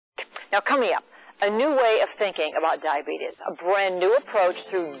Now, coming up, a new way of thinking about diabetes, a brand new approach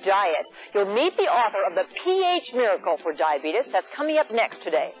through diet. You'll meet the author of the pH Miracle for Diabetes. That's coming up next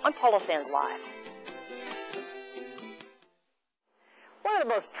today on Paula Sands Live. One of the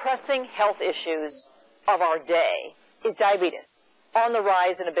most pressing health issues of our day is diabetes. On the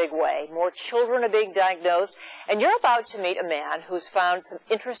rise in a big way. More children are being diagnosed, and you're about to meet a man who's found some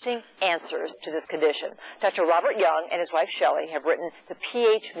interesting answers to this condition. Dr. Robert Young and his wife Shelley have written The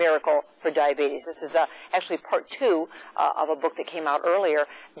pH Miracle for Diabetes. This is actually part 2 of a book that came out earlier.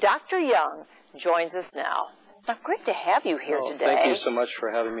 Dr. Young joins us now. It's great to have you here today. Thank you so much for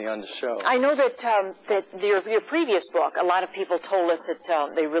having me on the show. I know that your previous book, a lot of people told us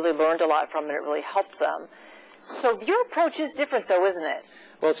that they really learned a lot from it and it really helped them. So your approach is different, though, isn't it?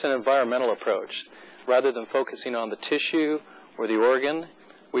 Well, it's an environmental approach. Rather than focusing on the tissue or the organ,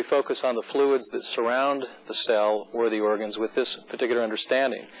 we focus on the fluids that surround the cell or the organs with this particular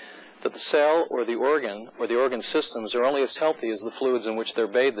understanding, that the cell or the organ systems are only as healthy as the fluids in which they're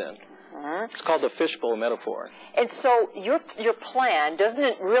bathed in. It's called the fishbowl metaphor. And so your plan, doesn't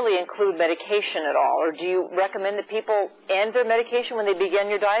it really include medication at all? Or do you recommend that people end their medication when they begin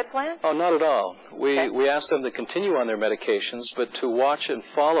your diet plan? Oh, not at all. We ask them to continue on their medications, but to watch and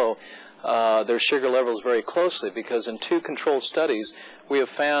follow their sugar levels very closely, because in 2 controlled studies, we have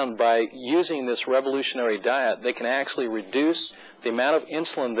found by using this revolutionary diet, they can actually reduce the amount of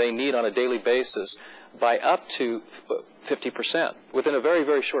insulin they need on a daily basis by up to 50% within a very,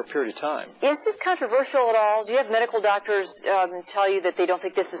 very short period of time. Is this controversial at all? Do you have medical doctors tell you that they don't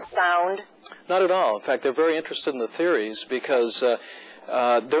think this is sound? Not at all. In fact, they're very interested in the theories because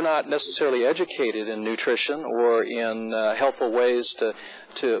they're not necessarily educated in nutrition or in helpful ways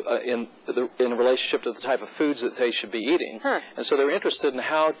in relationship to the type of foods that they should be eating. And so they're interested in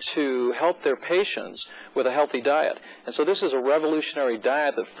how to help their patients with a healthy diet. And so this is a revolutionary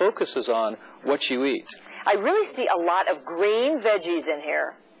diet that focuses on what you eat. I really see a lot of green veggies in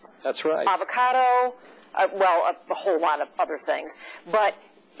here. That's right. Avocado, well, a whole lot of other things. But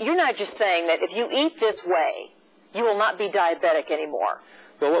you're not just saying that if you eat this way, you will not be diabetic anymore.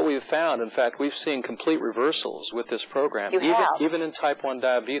 Well, what we've found, in fact, we've seen complete reversals with this program, even in type 1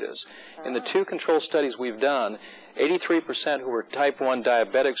 diabetes. In the 2 control studies we've done, 83% who were type 1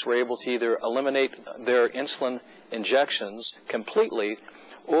 diabetics were able to either eliminate their insulin injections completely,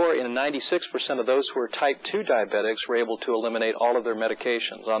 or in 96% of those who are type 2 diabetics were able to eliminate all of their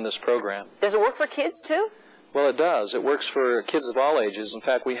medications on this program. Does it work for kids, too? Well, it does. It works for kids of all ages. In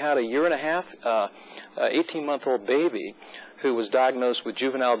fact, we had a 1.5-year, 18-month-old baby who was diagnosed with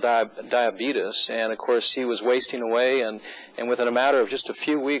juvenile diabetes, and of course he was wasting away, and within a matter of just a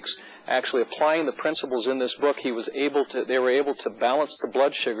few weeks, actually applying the principles in this book, they were able to balance the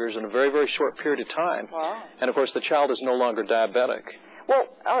blood sugars in a very, very short period of time. Wow. And of course the child is no longer diabetic. Well,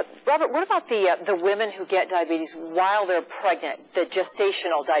 Robert, what about the women who get diabetes while they're pregnant, the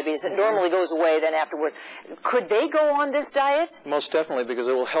gestational diabetes that normally goes away then afterward? Could they go on this diet? Most definitely, because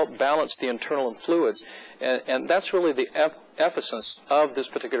it will help balance the internal fluids. And that's really the emphasis of this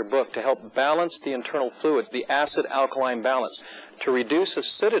particular book, to help balance the internal fluids, the acid-alkaline balance, to reduce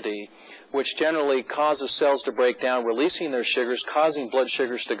acidity, which generally causes cells to break down, releasing their sugars, causing blood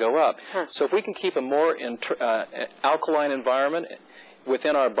sugars to go up. So if we can keep a more alkaline environment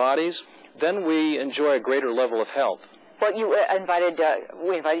within our bodies, then we enjoy a greater level of health. Well, we invited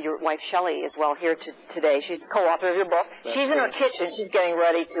your wife Shelley as well here today. She's the co-author of your book. She's in her kitchen. She's getting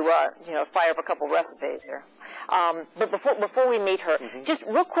ready to fire up a couple recipes here. But before we meet her, just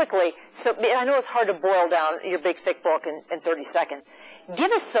real quickly, so I know it's hard to boil down your big thick book in 30 seconds.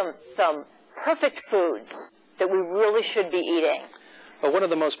 Give us some perfect foods that we really should be eating. Well, one of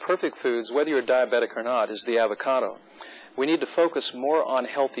the most perfect foods, whether you're diabetic or not, is the avocado. We need to focus more on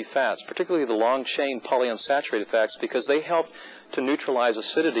healthy fats, particularly the long-chain polyunsaturated fats, because they help to neutralize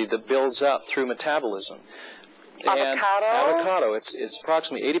acidity that builds up through metabolism. Avocado? It's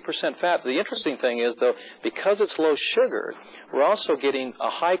approximately 80% fat. The interesting thing is, though, because it's low sugar, we're also getting a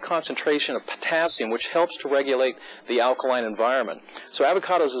high concentration of potassium, which helps to regulate the alkaline environment. So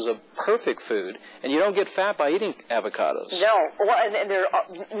avocados is a perfect food, and you don't get fat by eating avocados. No. Well, and there are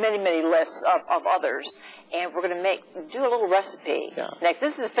many, many lists of others. And we're going to do a little recipe next.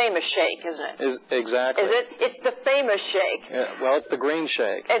 This is a famous shake, isn't it? Exactly. Is it? It's the famous shake. Yeah, well, it's the green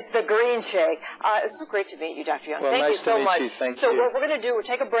shake. It's the green shake. It's so great to meet you, Dr. Young. Well, Thank you nice so to meet much. You. Thank so you. What we're going to do, we'll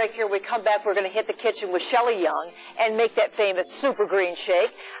take a break here. We come back, we're going to hit the kitchen with Shelley Young and make that famous super green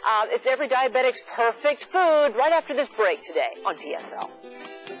shake. It's every diabetic's perfect food right after this break today on PSL.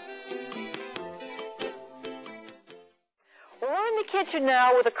 We're in the kitchen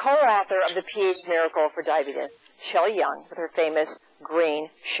now with a co-author of The pH Miracle for Diabetes, Shelley Young, with her famous green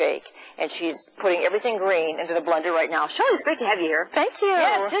shake. and she's putting everything green into the blender right now. Shelley, it's great to have you here. Thank you.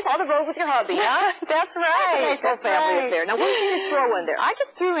 Yeah, just on the road with your hubby, huh? That's right. Nice whole family up there. Now, what did you just throw in there? I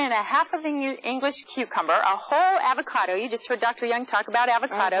just threw in a half of an English cucumber, a whole avocado. You just heard Dr. Young talk about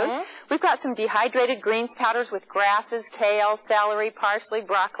avocados. We've got some dehydrated greens powders with grasses, kale, celery, parsley,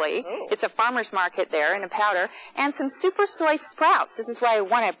 broccoli. Ooh. It's a farmer's market there in a powder. And some super soy sprouts. This is why I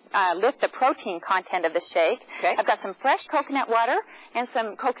want to lift the protein content of the shake. Okay. I've got some fresh coconut water and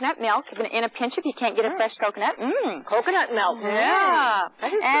some coconut milk in a pinch if you can't get a fresh coconut. Coconut milk. Yeah.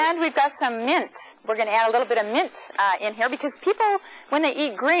 And we've got some mint. We're going to add a little bit of mint in here because people, when they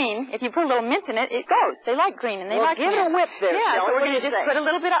eat green, if you put a little mint in it, it goes. They like green and they like give mint. it a whip there, Yeah, Shelley. so we're going to just put a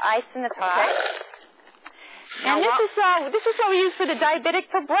little bit of ice in the top. Okay. And this is what we use for the diabetic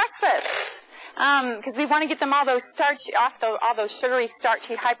for breakfast. Because we want to get them all those all those sugary,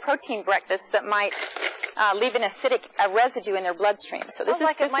 starchy, high-protein breakfasts that might leave an acidic residue in their bloodstream. So Sounds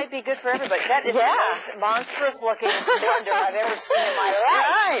like it might be good for everybody. That is the most monstrous-looking blender I've ever seen in my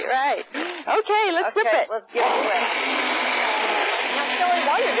life. Right. Okay, let's whip it. Let's get it whipped. Now, Shelley,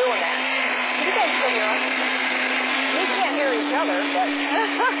 while you're doing that, can you guys still hear us? We can't hear each other, but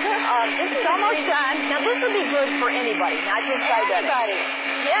this is almost done. Now, this would be good for anybody, not just diabetics.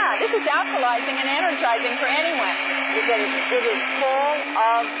 Yeah, this is alkalizing and energizing for anyone. Because it is full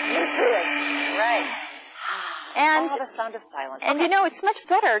of nutrients. Right. And the sound of silence. And you know, it's much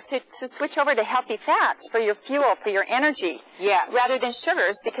better to switch over to healthy fats for your fuel, for your energy. Yes. Rather than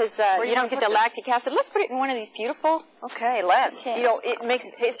sugars because you don't get the lactic acid. Let's put it in one of these beautiful. Okay, let's. Okay. You know, it makes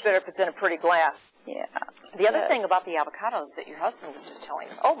it taste better if it's in a pretty glass. Yeah. The other thing about the avocados that your husband was just telling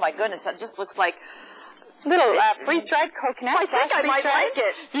us, oh my goodness, that just looks like little freeze-dried coconut. I think I might like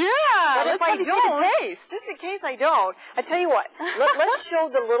it. Yeah. But if I don't, just in case I don't, I tell you what, let's show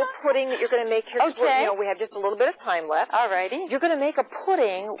the little pudding that you're going to make here. Okay. You know, we have just a little bit of time left. Alrighty. You're going to make a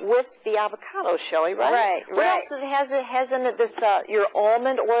pudding with the avocado, Shelley, right? Right. What else does it has? It has in it this your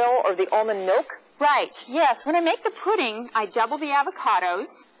almond oil or the almond milk? Right. Yes. When I make the pudding, I double the avocados.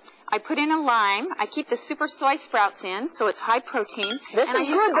 I put in a lime. I keep the super soy sprouts in, so it's high protein. This is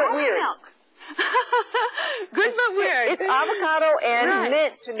good but weird. Milk. Good but weird. It's avocado and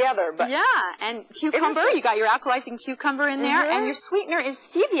mint together. But yeah, and cucumber. You got your alkalizing cucumber in there, and your sweetener is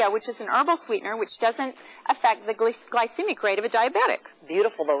stevia, which is an herbal sweetener, which doesn't affect the glycemic rate of a diabetic.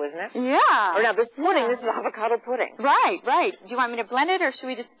 Beautiful, though, isn't it? Yeah. Or now this pudding, this is avocado pudding. Right. Do you want me to blend it, or should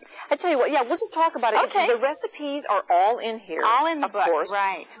we just? I tell you what, yeah, we'll just talk about it. Okay. The recipes are all in here. All in the book. Of course.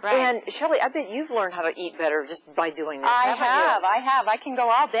 Right. And Shelley, I bet you've learned how to eat better just by doing this. I have. I can go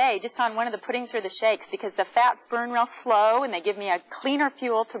all day just on one of the puddings or the shakes because the fats burn real slow and they give me a cleaner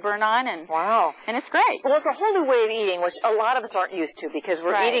fuel to burn on and and it's great. Well, it's a whole new way of eating, which a lot of us aren't used to because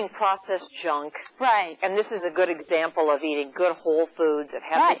we're eating processed junk. Right. And this is a good example of eating good whole foods of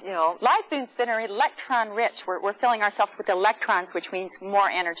having, you know, live foods that are electron rich. We're filling ourselves with electrons, which means more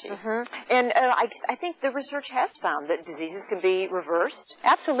energy. And I think the research has found that diseases can be reversed.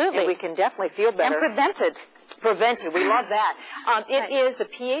 Absolutely. And we can definitely feel better. And prevented. Prevented. We love that. It is the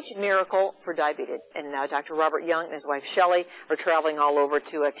pH Miracle for Diabetes. And Dr. Robert Young and his wife Shelley are traveling all over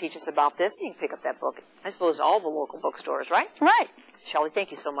to teach us about this. You can pick up that book, I suppose, all the local bookstores, right? Right. Shelley,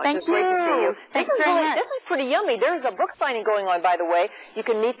 thank you so much. Thank It's great to see you. Thanks This is pretty yummy. There's a book signing going on, by the way. You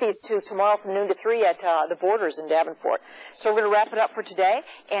can meet these two tomorrow from noon to 3 at the Borders in Davenport. So we're going to wrap it up for today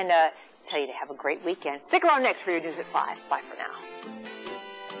and tell you to have a great weekend. Stick around next for your news at 5. Bye for now.